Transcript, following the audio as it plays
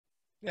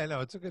Yeah,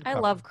 no, it's a good I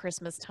cover. love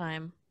Christmas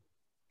time.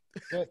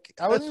 Yeah,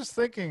 I was just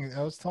thinking,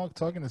 I was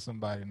talking to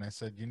somebody and I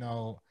said,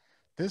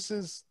 this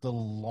is the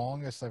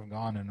longest I've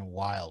gone in a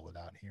while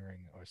without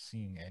hearing or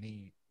seeing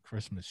any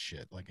Christmas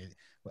shit.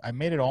 I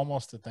made it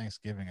almost to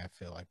Thanksgiving, I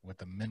feel like, with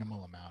the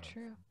minimal amount of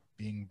True.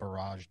 being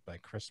barraged by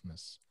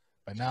Christmas.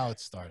 But now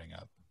it's starting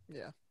up.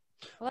 Yeah.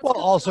 Well, that's Well,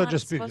 'cause also we're not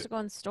just supposed to go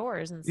in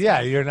stores and Yeah,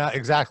 stuff. you're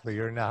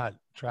not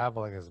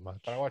traveling as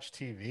much. But I watch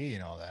TV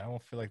and all that. I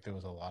don't feel like there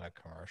was a lot of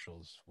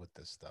commercials with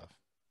this stuff.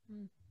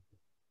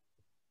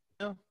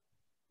 No.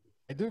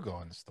 I do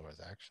go in the stores,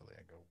 actually.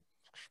 I go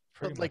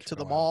pretty But much like to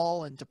the go out.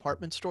 mall and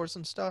department stores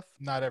and stuff?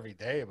 Not every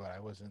day, but I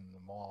was in the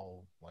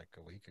mall like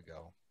a week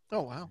ago.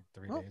 Oh, wow.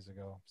 3 days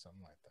ago,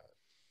 something like that.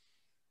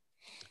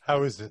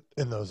 How is it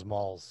in those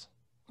malls?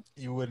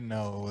 You wouldn't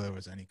know there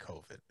was any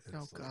COVID.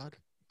 Oh, God.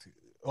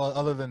 Well,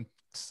 other than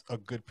a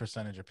good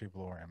percentage of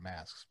people wearing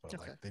masks, but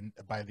Okay.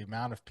 by the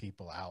amount of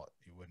people out,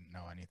 you wouldn't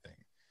know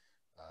anything.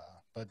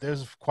 But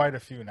there's quite a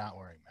few not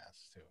wearing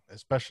masks too,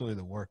 especially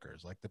the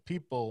workers. Like the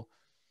people,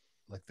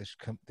 like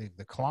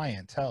the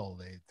clientele,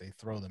 they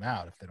throw them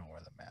out if they don't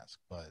wear the mask.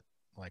 But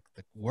like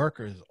the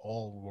workers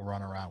all will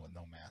run around with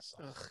no masks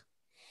on. Ugh.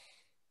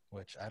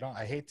 Which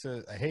I hate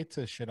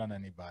to shit on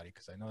anybody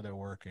because I know they're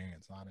working.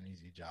 It's not an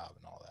easy job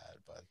and all that,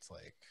 but it's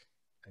like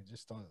I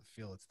just don't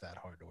feel it's that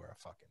hard to wear a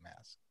fucking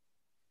mask.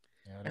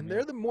 You know what I And mean?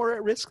 they're the more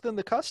at risk than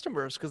the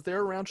customers because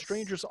they're around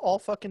strangers all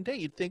fucking day.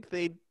 You'd think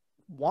they'd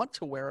want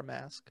to wear a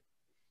mask.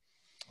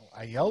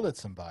 I yelled at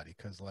somebody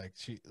because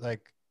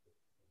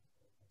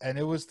and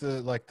it was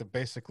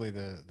basically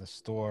the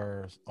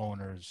store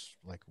owner's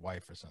like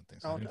wife or something.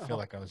 So I didn't feel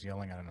like I was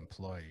yelling at an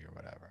employee or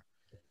whatever,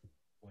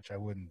 which I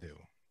wouldn't do.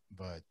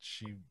 But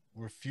she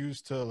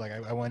refused to,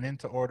 I went in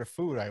to order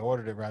food. I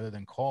ordered it rather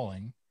than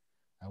calling.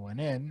 I went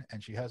in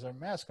and she has her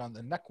mask on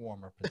the neck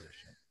warmer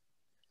position.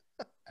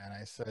 And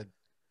I said,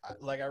 I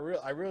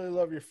really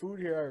love your food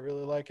here. I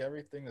really like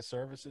everything. The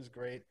service is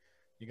great.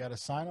 You got a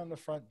sign on the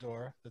front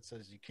door that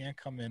says you can't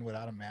come in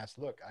without a mask.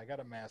 Look, I got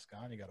a mask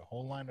on. You got a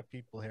whole line of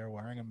people here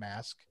wearing a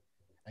mask,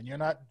 and you're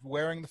not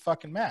wearing the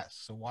fucking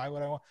mask. So why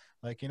would I want?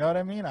 You know what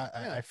I mean?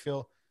 I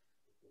feel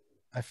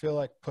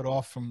like put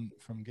off from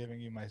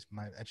giving you my.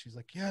 And she's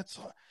like, yeah, it's.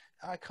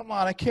 Come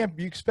on, I can't.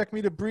 You expect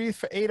me to breathe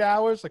for 8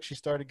 hours? Like she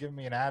started giving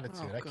me an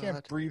attitude. Oh, I can't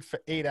God. breathe for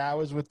 8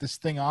 hours with this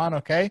thing on.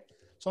 Okay,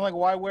 so I'm like,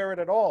 why wear it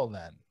at all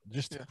then?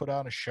 Just to put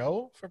on a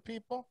show for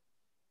people?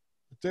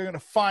 They're going to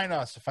fine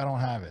us if I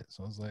don't have it.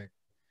 So I was like,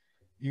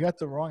 you got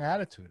the wrong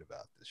attitude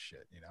about this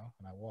shit,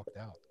 And I walked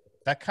out.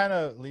 That kind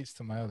of leads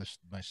to my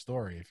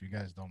story, if you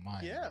guys don't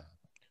mind. Yeah.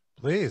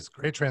 Please,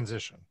 great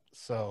transition.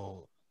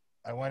 So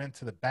I went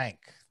into the bank,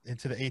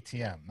 into the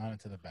ATM, not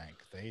into the bank,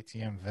 the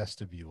ATM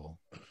vestibule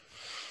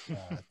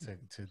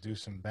to do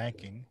some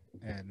banking.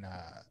 And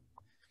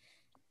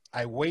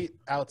I wait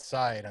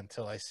outside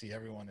until I see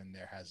everyone in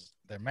there has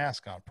their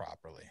mask on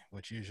properly,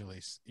 which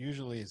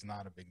usually is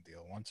not a big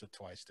deal. Once or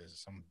twice, there's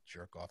some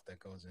jerk off that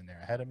goes in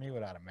there ahead of me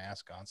without a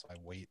mask on, so I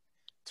wait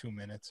 2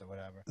 minutes or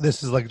whatever.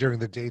 This is like during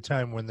the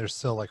daytime when there's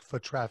still like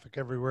foot traffic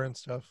everywhere and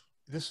stuff.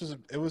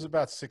 It was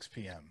about 6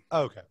 p.m.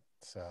 Okay.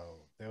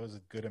 So there was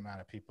a good amount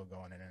of people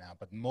going in and out,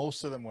 but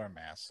most of them wear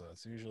masks, so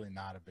it's usually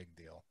not a big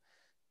deal.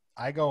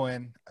 I go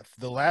in.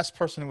 The last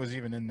person who was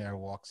even in there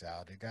walks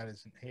out.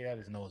 He had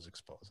his nose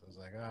exposed. I was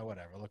like,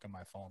 whatever. Look at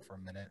my phone for a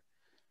minute.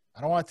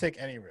 I don't want to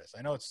take any risks.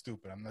 I know it's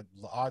stupid.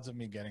 The odds of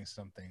me getting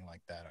something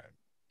like that are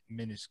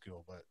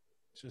minuscule, but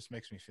it just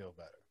makes me feel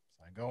better.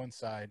 So I go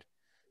inside.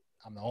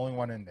 I'm the only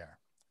one in there.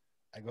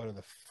 I go to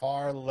the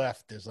far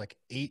left. There's like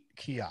 8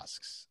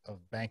 kiosks of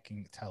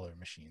banking teller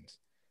machines.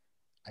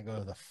 I go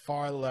to the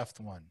far left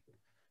one.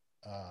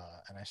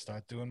 And I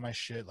start doing my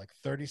shit. Like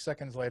 30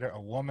 seconds later, a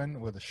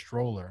woman with a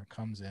stroller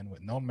comes in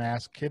with no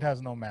mask. Kid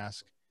has no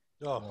mask.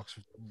 Walks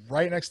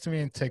right next to me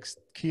and takes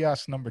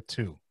kiosk number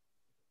 2.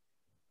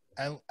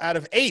 And out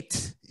of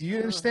 8, you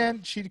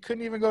understand? She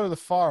couldn't even go to the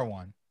far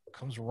one.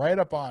 Comes right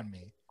up on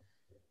me.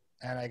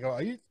 And I go,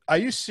 are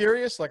you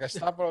serious? Like I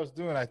stopped what I was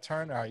doing. I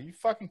turned. Are you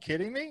fucking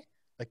kidding me?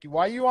 Like,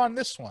 why are you on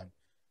this one?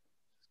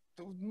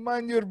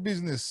 Mind your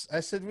business.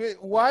 I said,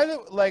 why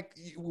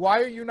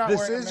are you not This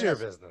wearing a is mask? your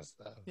business,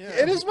 though. Yeah.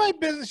 It is my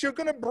business. You're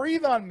going to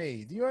breathe on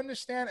me. Do you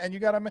understand? And you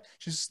got to,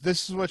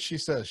 this is what she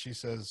says. She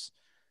says,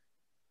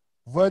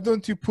 why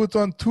don't you put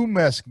on 2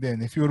 masks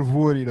then if you're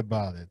worried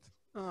about it?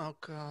 Oh,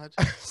 God.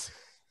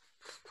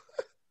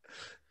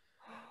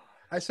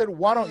 I said,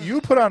 why don't you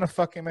put on a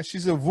fucking mask? She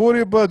said,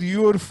 worry about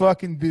your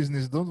fucking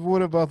business. Don't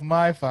worry about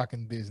my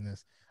fucking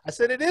business. I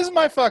said, it is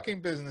my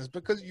fucking business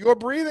because you're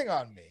breathing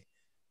on me.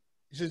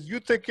 She says, you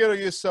take care of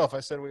yourself.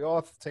 I said, we all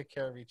have to take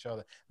care of each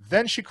other.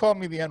 Then she called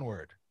me the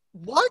N-word.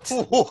 What?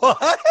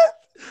 What?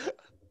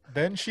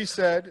 Then she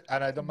said,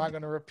 and I'm not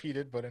going to repeat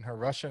it, but in her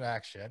Russian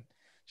accent,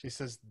 she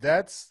says,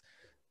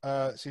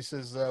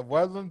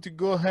 why don't you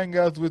go hang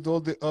out with all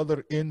the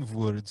other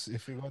N-words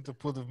if you want to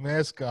put a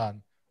mask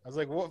on? I was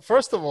like, well,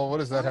 first of all, what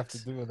does that have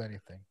to do with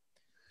anything?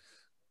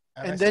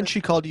 And then she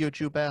called you a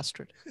Jew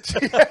bastard.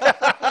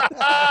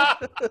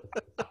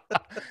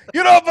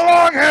 You don't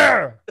belong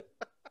here.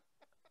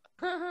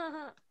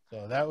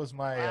 So that was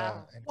my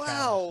Wow. encounter.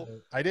 Wow.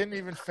 So I didn't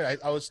even fit.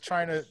 I was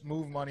trying to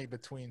move money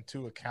between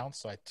two accounts,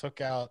 so I took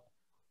out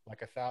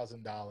like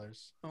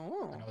 $1,000,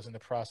 Oh. and I was in the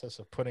process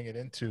of putting it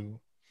into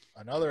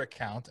another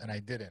account, and I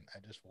didn't. I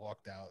just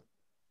walked out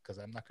because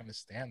I'm not going to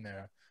stand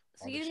there.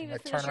 So while you she didn't even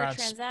might finish turn your around,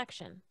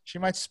 transaction. she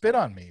might spit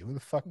on me. Who the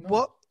fuck knows?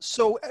 What?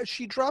 So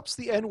she drops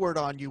the N word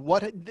on you.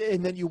 What? And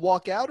then you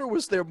walk out, or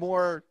was there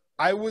more?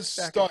 I was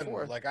Back and stunned.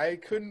 forth. Like, I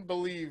couldn't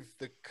believe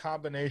the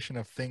combination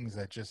of things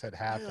that just had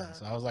happened. Yeah.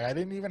 So I was like, I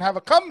didn't even have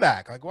a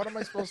comeback. Like, what am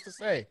I supposed to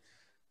say?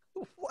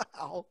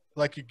 Wow.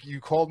 Like, you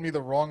called me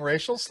the wrong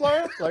racial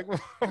slur? Like,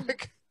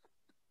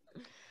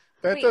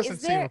 that Wait, doesn't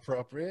is seem there-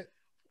 appropriate.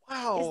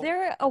 Wow. Is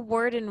there a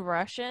word in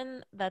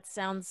Russian that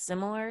sounds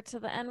similar to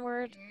the N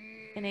word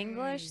in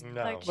English?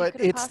 No. Like she But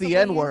could've it's the possibly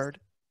N used? word.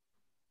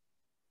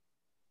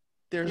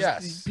 There's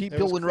Yes, it was people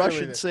in clearly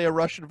Russian the- say a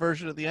Russian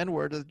version of the N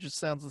word that just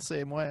sounds the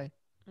same way.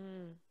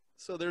 Mm.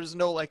 So there's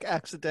no like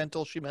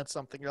accidental. She meant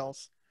something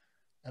else.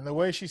 And the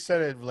way she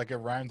said it, like, it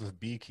rhymed with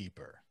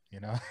beekeeper, you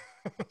know?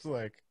 It was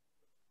like,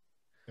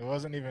 it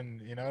wasn't even,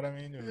 you know what I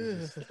mean? It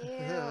was just,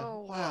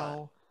 Ew.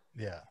 Wow.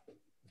 yeah.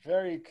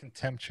 Very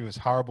contemptuous,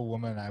 horrible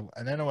woman.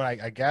 And then when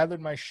I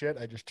gathered my shit,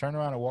 I just turned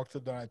around and walked to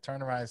the door. I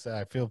turned around and said,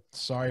 I feel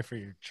sorry for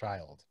your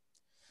child.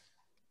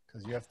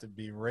 Because you have to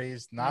be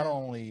raised not Yeah.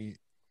 only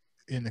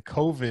in the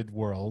COVID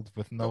world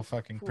with no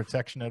fucking oof.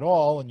 protection at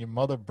all and your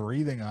mother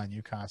breathing on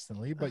you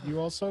constantly, but you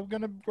also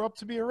going to grow up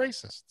to be a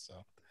racist. So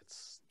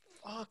That's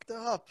fucked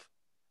up.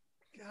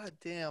 God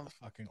damn.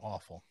 fucking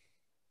awful.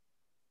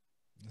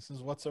 This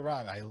is what's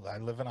around. I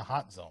live in a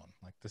hot zone.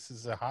 Like, this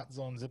is a hot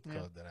zone zip Yeah.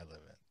 code that I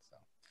live in. So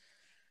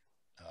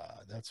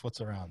that's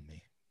what's around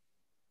me.